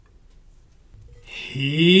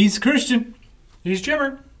He's Christian. He's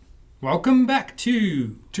Jimmer. Welcome back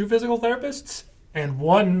to... Two physical therapists and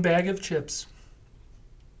one bag of chips.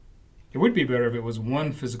 It would be better if it was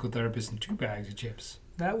one physical therapist and 2 bags of chips.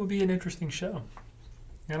 That would be an interesting show.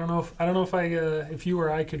 I don't know if you or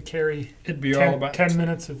I could carry It'd be all about 10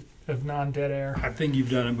 minutes of non-dead air. I think you've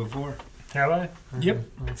done it before. Have I? Yep.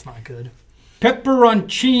 That's not good.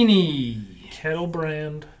 Pepperoncini. Kettle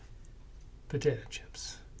brand potato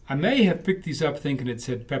chips. I may have picked these up thinking it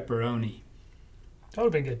said pepperoni. That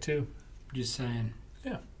would have been good too. Just saying.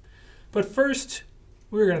 Yeah. But first,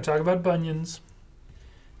 we're going to talk about bunions.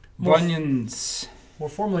 Bunions. More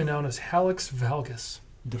formally known as hallux valgus.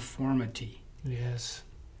 Deformity. Yes.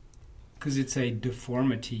 Because it's a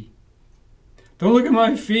deformity. Don't look at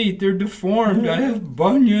my feet. They're deformed. I have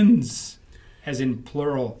bunions. As in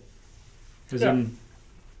plural. As in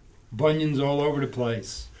bunions all over the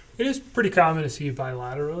place. It is pretty common to see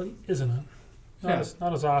bilaterally, isn't it?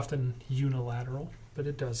 Not as often unilateral, but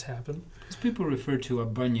it does happen. Because people refer to a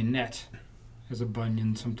bunionette as a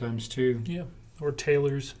bunion sometimes too. Yeah, or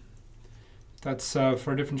tailors. That's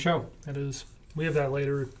for a different show. That is. We have that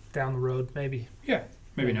later down the road, maybe. Yeah,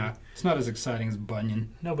 maybe not. It's not as exciting as bunion.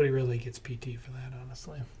 Nobody really gets PT for that,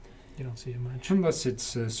 honestly. You don't see it much. Unless it's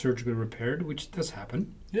surgically repaired, which does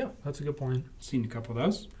happen. Yeah, that's a good point. Seen a couple of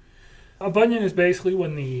those. A bunion is basically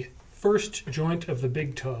when the first joint of the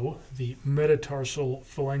big toe, the metatarsal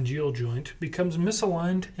phalangeal joint, becomes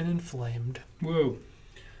misaligned and inflamed. Whoa.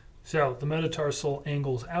 So the metatarsal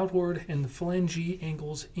angles outward and the phalange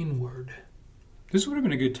angles inward. This would have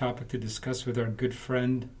been a good topic to discuss with our good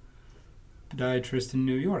friend, podiatrist in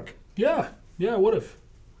New York. Yeah, it would have.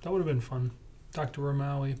 That would have been fun. Dr.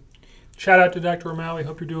 Ramawi. Shout out to Dr. Ramawi.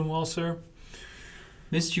 Hope you're doing well, sir.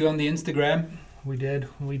 Missed you on the Instagram. We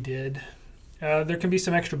did. There can be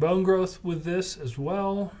some extra bone growth with this as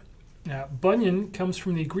well. Bunion comes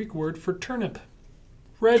from the Greek word for turnip.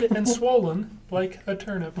 Red and swollen like a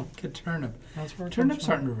turnip. Like a turnip. That's where it Turnips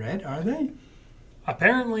comes from. aren't red, are they?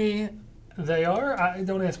 Apparently they are.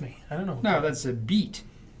 Don't ask me. I don't know. No, that's a beet.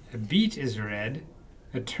 A beet is red.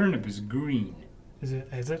 A turnip is green. Is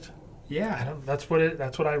it? Yeah. That's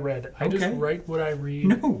what I read. I just write what I read.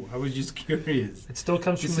 No, I was just curious. It still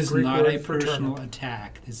comes from This the is Greek not word a for personal turnip.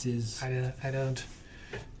 attack. This is... I don't.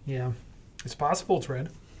 Yeah. It's possible it's red.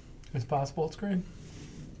 It's possible it's green.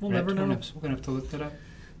 We'll red never know. turnips. We're going to have to look that up.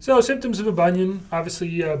 So symptoms of a bunion,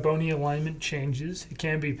 obviously bony alignment changes. It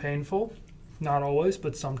can be painful. Not always,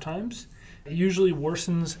 but sometimes. It usually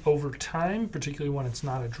worsens over time, particularly when it's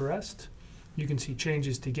not addressed. You can see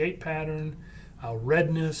changes to gait pattern,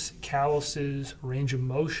 redness, calluses, range of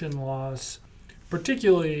motion loss,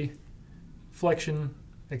 particularly flexion,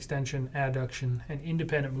 extension, adduction, and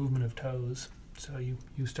independent movement of toes. So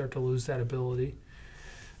you start to lose that ability.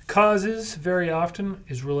 Causes very often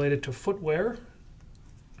is related to footwear,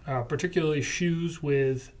 particularly shoes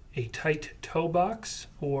with a tight toe box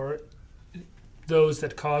or those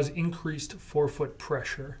that cause increased forefoot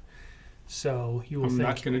pressure. So you will I'm think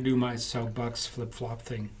not going to do my soapbox flip-flop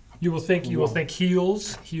thing. you will think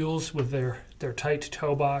heels with their tight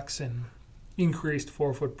toe box and increased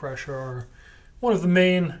forefoot pressure are one of the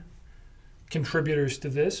main contributors to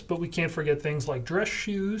this, but we can't forget things like dress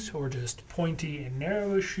shoes or just pointy and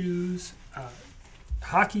narrow shoes,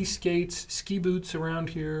 hockey skates, ski boots around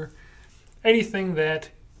here, anything that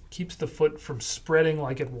keeps the foot from spreading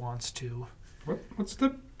like it wants to. What's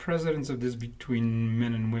the precedence of this between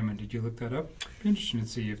men and women? Did you look that up? Be interesting to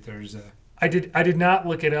see if there's a... I did not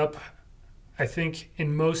look it up. I think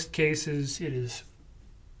in most cases it is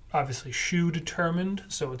obviously shoe determined,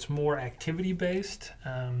 so it's more activity based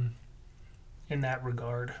in that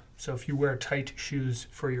regard. So if you wear tight shoes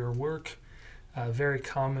for your work, very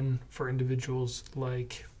common for individuals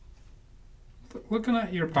like Looking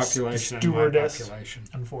at your population and my stewardess, population,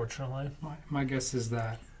 unfortunately. my guess is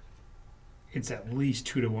that it's at least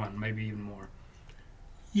 2 to 1, maybe even more.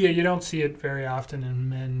 Yeah, you don't see it very often in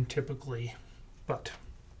men typically, but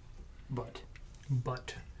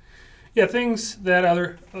yeah, things that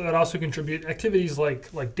also contribute, activities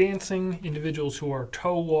like dancing, individuals who are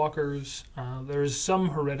toe walkers. There's some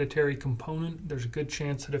hereditary component. There's a good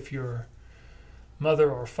chance that if your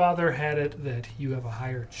mother or father had it, that you have a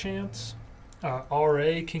higher chance.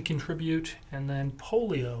 RA can contribute, and then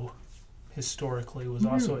polio historically was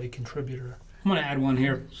also a contributor. I'm going to add one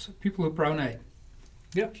here. So people who pronate.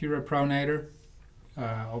 Yeah. If you're a pronator,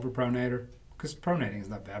 overpronator, because pronating is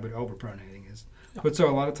not bad, but overpronating is. Yeah. But so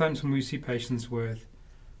a lot of times when we see patients with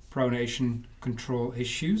pronation control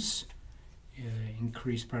issues,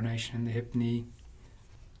 increased pronation in the hip knee,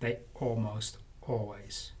 they almost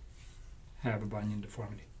always have a bunion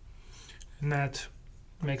deformity. And that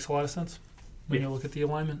Makes a lot of sense when Yeah. you look at the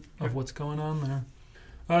alignment of Yeah. what's going on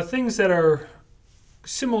there. Things that are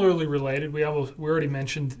similarly related, we already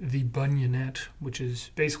mentioned the bunionette, which is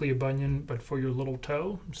basically a bunion but for your little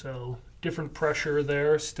toe. So different pressure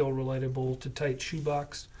there, still relatable to tight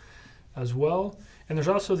shoebox as well. And there's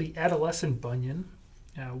also the adolescent bunion,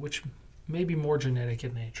 which may be more genetic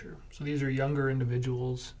in nature. So these are younger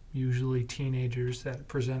individuals, usually teenagers, that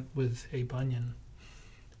present with a bunion.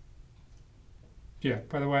 Yeah,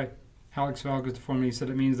 by the way, Alex Valgus deformity said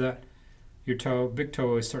it means that your toe, big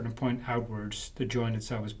toe, is starting to point outwards. The joint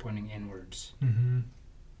itself is pointing inwards. Mm-hmm.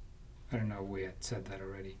 I don't know if we had said that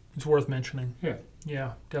already. It's worth mentioning. Yeah.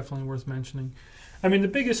 Yeah, definitely worth mentioning. I mean, the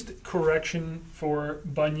biggest correction for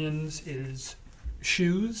bunions is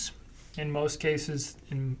shoes. In most cases,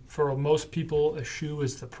 for most people, a shoe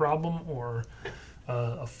is the problem or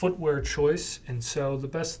a footwear choice. And so the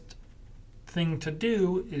best thing to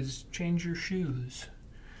do is change your shoes.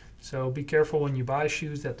 So be careful when you buy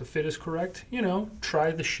shoes that the fit is correct.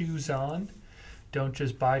 Try the shoes on. Don't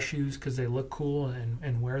just buy shoes because they look cool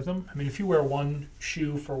and wear them. I mean, if you wear one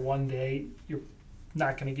shoe for one day, you're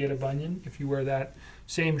not going to get a bunion. If you wear that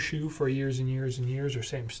same shoe for years and years and years, or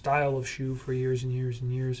same style of shoe for years and years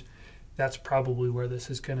and years, that's probably where this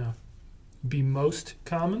is going to be most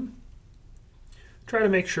common. Try to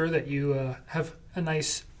make sure that you have a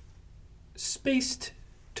nice spaced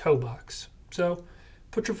toe box. So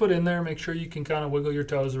put your foot in there, make sure you can kind of wiggle your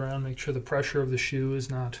toes around, make sure the pressure of the shoe is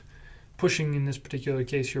not pushing, in this particular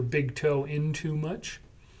case, your big toe in too much.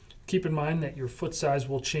 Keep in mind that your foot size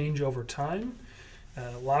will change over time.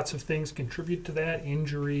 Lots of things contribute to that: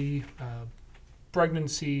 injury,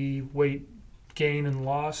 pregnancy, weight gain and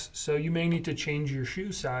loss. So you may need to change your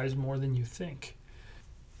shoe size more than you think.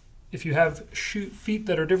 If you have feet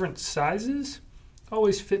that are different sizes,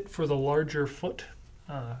 always fit for the larger foot.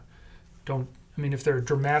 If they're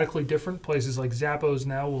dramatically different, places like Zappos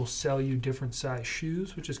now will sell you different size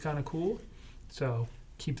shoes, which is kind of cool. So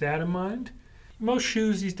keep that in mind. Most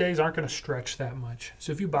shoes these days aren't going to stretch that much.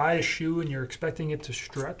 So if you buy a shoe and you're expecting it to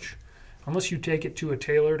stretch, unless you take it to a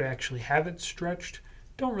tailor to actually have it stretched,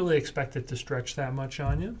 don't really expect it to stretch that much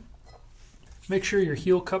on you. Make sure your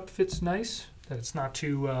heel cup fits nice, that it's not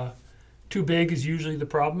too big is usually the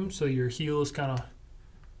problem. So your heel is kind of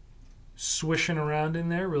swishing around in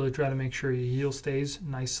there. Really try to make sure your heel stays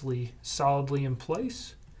nicely, solidly in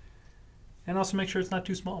place. And also make sure it's not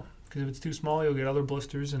too small, because if it's too small, you'll get other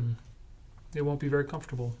blisters and they won't be very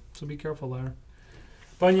comfortable. So be careful there.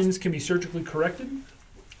 Bunions can be surgically corrected.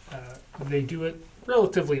 They do it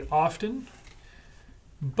relatively often.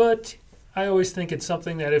 But I always think it's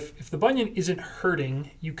something that if the bunion isn't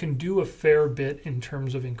hurting, you can do a fair bit in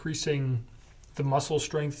terms of increasing the muscle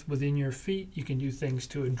strength within your feet. You can do things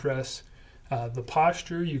to address the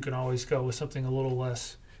posture. You can always go with something a little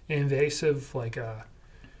less invasive, like an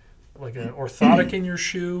orthotic in your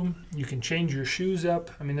shoe. You can change your shoes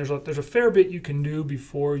up. I mean, there's a fair bit you can do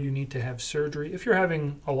before you need to have surgery. If you're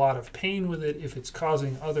having a lot of pain with it, if it's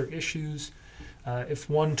causing other issues, if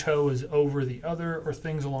one toe is over the other or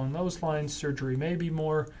things along those lines, surgery may be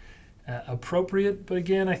more appropriate. But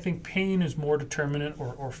again, I think pain is more determinant,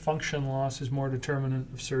 or function loss is more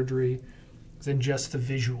determinant of surgery than just the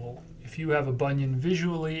visual. If you have a bunion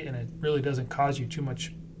visually and it really doesn't cause you too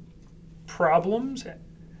much problems,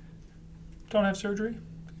 don't have surgery.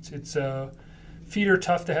 It's feet are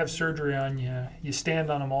tough to have surgery on. You stand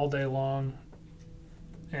on them all day long,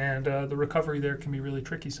 and the recovery there can be really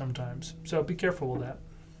tricky sometimes. So be careful with that.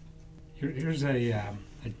 Here's I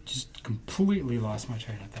just completely lost my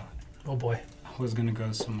train of thought. Oh boy. I was going to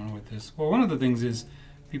go somewhere with this. Well, one of the things is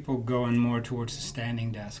people going more towards the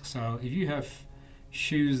standing desk. So if you have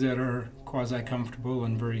shoes that are quasi-comfortable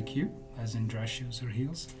and very cute, as in dress shoes or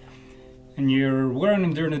heels, and you're wearing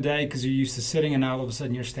them during the day because you're used to sitting, and now all of a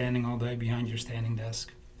sudden you're standing all day behind your standing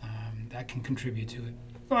desk, that can contribute to it.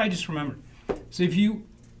 Well, I just remembered. So if you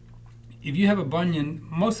have a bunion,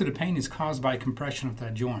 most of the pain is caused by compression of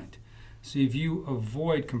that joint. So if you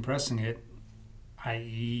avoid compressing it,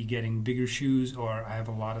 i.e. getting bigger shoes, or I have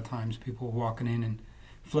a lot of times people walking in and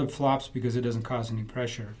flip-flops because it doesn't cause any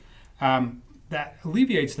pressure, that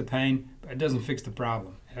alleviates the pain, but it doesn't fix the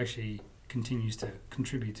problem. It actually continues to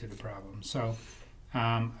contribute to the problem. So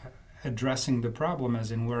addressing the problem,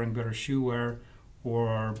 as in wearing better shoe wear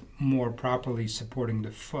or more properly supporting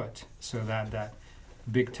the foot so that that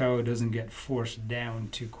big toe doesn't get forced down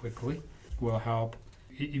too quickly, will help.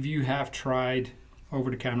 If you have tried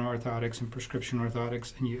over-the-counter orthotics and prescription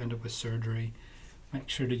orthotics and you end up with surgery, make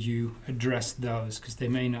sure that you address those, because they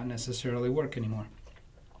may not necessarily work anymore.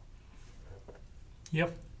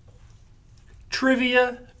 Yep.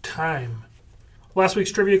 Trivia time. Last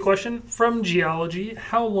week's trivia question from Geology.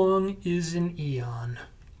 How long is an eon?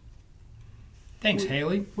 Thanks,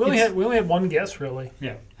 Haley. We only had one guess, really.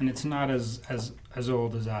 Yeah, and it's not as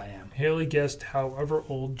old as I am, Haley guessed however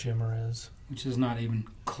old Jimmer is. which is not even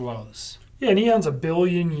close. Yeah, an eon's a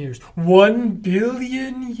billion years. 1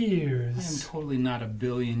 billion I am years. totally not a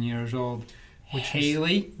billion years old. Which is-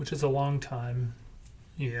 Haley, Which is a long time.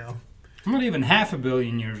 Yeah. I'm not even half a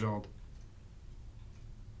billion years old.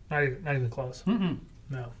 Not even close. Mm-mm.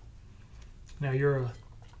 No. Now you're a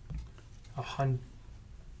 100?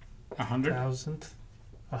 100,000th.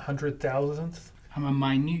 100,000th. I'm a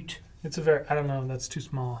minute It's a very, I don't know, that's too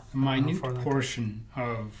small. I don't know how minute far that portion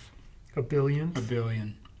of goes. A billion? a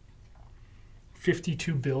billion.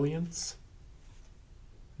 52 billionths?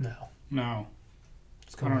 No. No.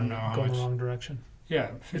 It's I don't know how going the much. wrong direction.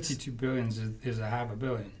 Yeah, 52 billions is a half a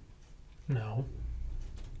billion. No.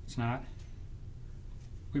 It's not.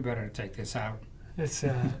 We better take this out. It's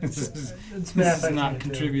This is- it's This math is I not can't do.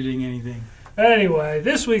 contributing anything. Anyway,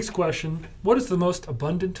 this week's question, what is the most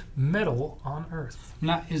abundant metal on Earth?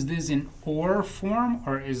 Now, is this in ore form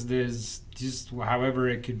or is this just however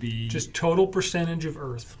it could be? Just total percentage of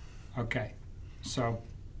Earth. Okay. So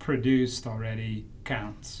produced already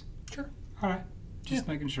counts. Sure. All right. Just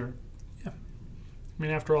making sure. I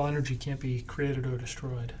mean, after all, energy can't be created or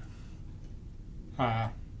destroyed.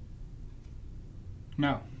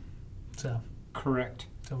 No. So Correct.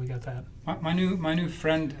 we got that. My new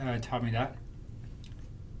friend taught me that.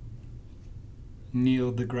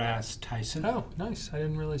 Neil deGrasse Tyson. Oh, nice. I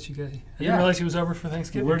didn't realize I didn't Yeah. realize he was over for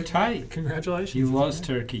Thanksgiving. We're tight. Congratulations. He loves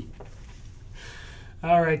turkey.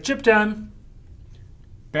 All right, chip time.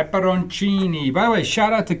 Pepperoncini. By the way,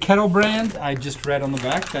 shout out to Kettle Brand. I just read on the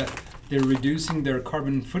back that they're reducing their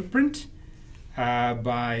carbon footprint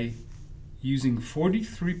by using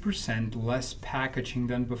 43% less packaging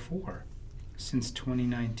than before since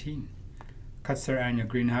 2019. Cuts their annual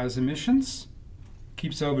greenhouse emissions.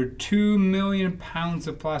 Keeps over 2 million pounds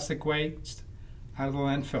of plastic waste out of the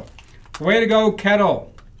landfill. Way to go,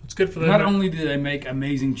 Kettle. It's good for them. Not only do they make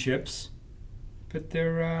amazing chips, but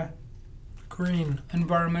they're green.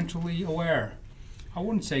 environmentally aware. I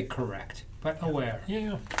wouldn't say correct, but aware.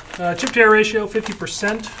 Yeah. Chip to air ratio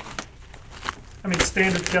 50%. I mean,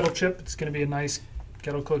 standard kettle chip. It's going to be a nice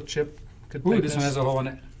kettle cooked chip. Good Ooh, thickness. this one has a hole in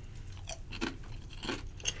it.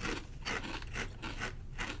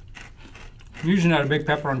 I'm usually not a big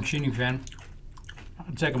pepperoncini fan.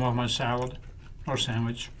 I'll take them off my salad or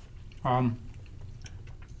sandwich. I'm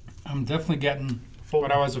definitely getting Full.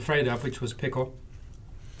 what I was afraid of, which was pickle.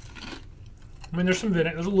 I mean, there's some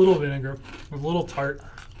vinegar. There's a little vinegar. A little tart.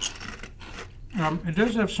 It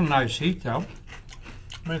does have some nice heat, though.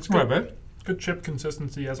 I mean, it's A little good. bit. Good chip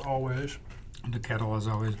consistency as always. The kettle is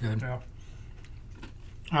always good. Yeah.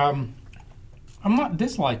 I'm not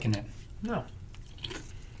disliking it. No.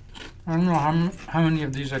 I don't know how many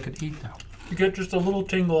of these I could eat, though. You get just a little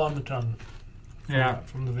tingle on the tongue. Yeah.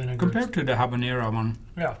 From the vinegar. Compared to the habanero one,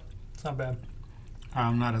 Yeah. It's not bad.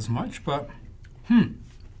 not as much, but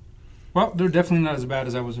well, they're definitely not as bad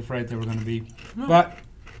as I was afraid they were going to be. No. But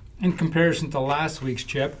in comparison to last week's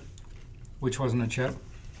chip, which wasn't a chip,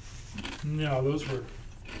 No, those were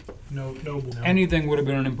no. anything would have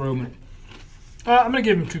been an improvement. I'm gonna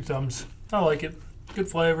give him 2 thumbs. I like it. Good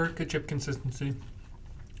flavor, good chip consistency.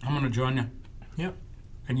 I'm going to join you. Yeah.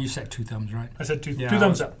 And you said 2 thumbs, right? I said 2 Yeah,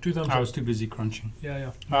 thumbs up. 2 thumbs I up. was too busy crunching.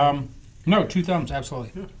 Yeah. No, 2 thumbs,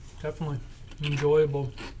 absolutely. Definitely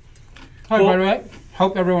enjoyable. Hi, Well- by the way,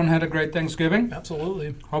 hope everyone had a great Thanksgiving.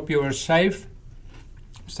 Absolutely. Hope you were safe,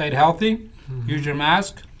 stayed healthy, Mm-hmm. used your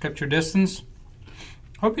mask, kept your distance.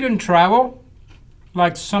 Hope you didn't travel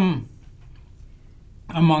like some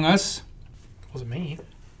among us. Wasn't me.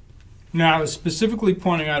 Now, I was specifically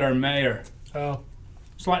pointing out our mayor. Oh,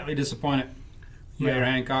 Slightly disappointed. Yeah. Mayor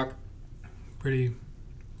Hancock. pretty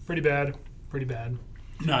bad. Pretty bad.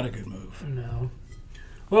 Not a good move. No.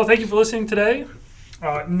 Well, thank you for listening today.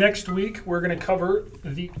 Next week, we're going to cover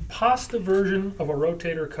the pasta version of a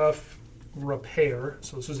rotator cuff repair.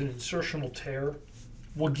 So this is an insertional tear.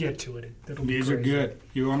 We'll get to it. It'll be These are crazy. good.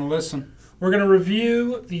 You want to listen? We're going to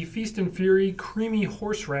review the Feast and Fury creamy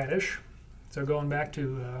horseradish. So going back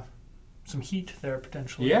to some heat there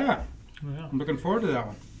potentially. Yeah. Yeah. I'm looking forward to that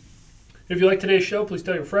one. If you like today's show, please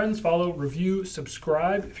tell your friends, follow, review,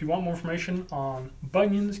 subscribe. If you want more information on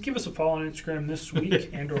Bunions, give us a follow on Instagram this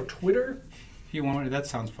week and or Twitter. If you want, that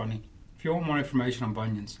sounds funny. If you want more information on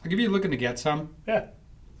bunions, I'll give you looking to get some. Yeah.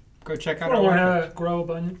 Go check out Or our learn website. how to grow a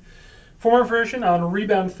bunion. For more information on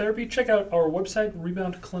rebound therapy, check out our website,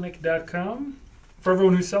 reboundclinic.com. For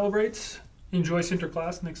everyone who celebrates, enjoy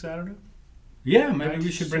Sinterklaas next Saturday. Yeah, maybe Right?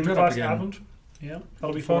 we should bring that up Sinterklaas again. Avond. Yeah,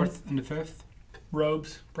 that'll be the fun. 4th and the 5th.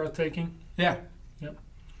 Robes, breathtaking. Yeah. Yep.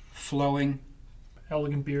 Flowing.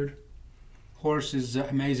 Elegant beard. Horse is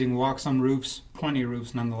amazing. Walks on roofs. Plenty of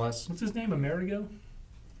roofs, nonetheless. What's his name? Amerigo?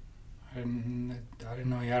 I didn't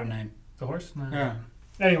know he had a name. The horse? No. Yeah.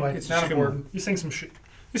 Anyway, It's not a important. You sing some shit.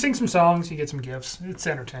 You sing some songs. You get some gifts. It's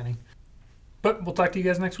entertaining. But we'll talk to you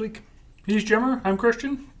guys next week. He's Jimmer. I'm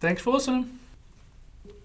Christian. Thanks for listening.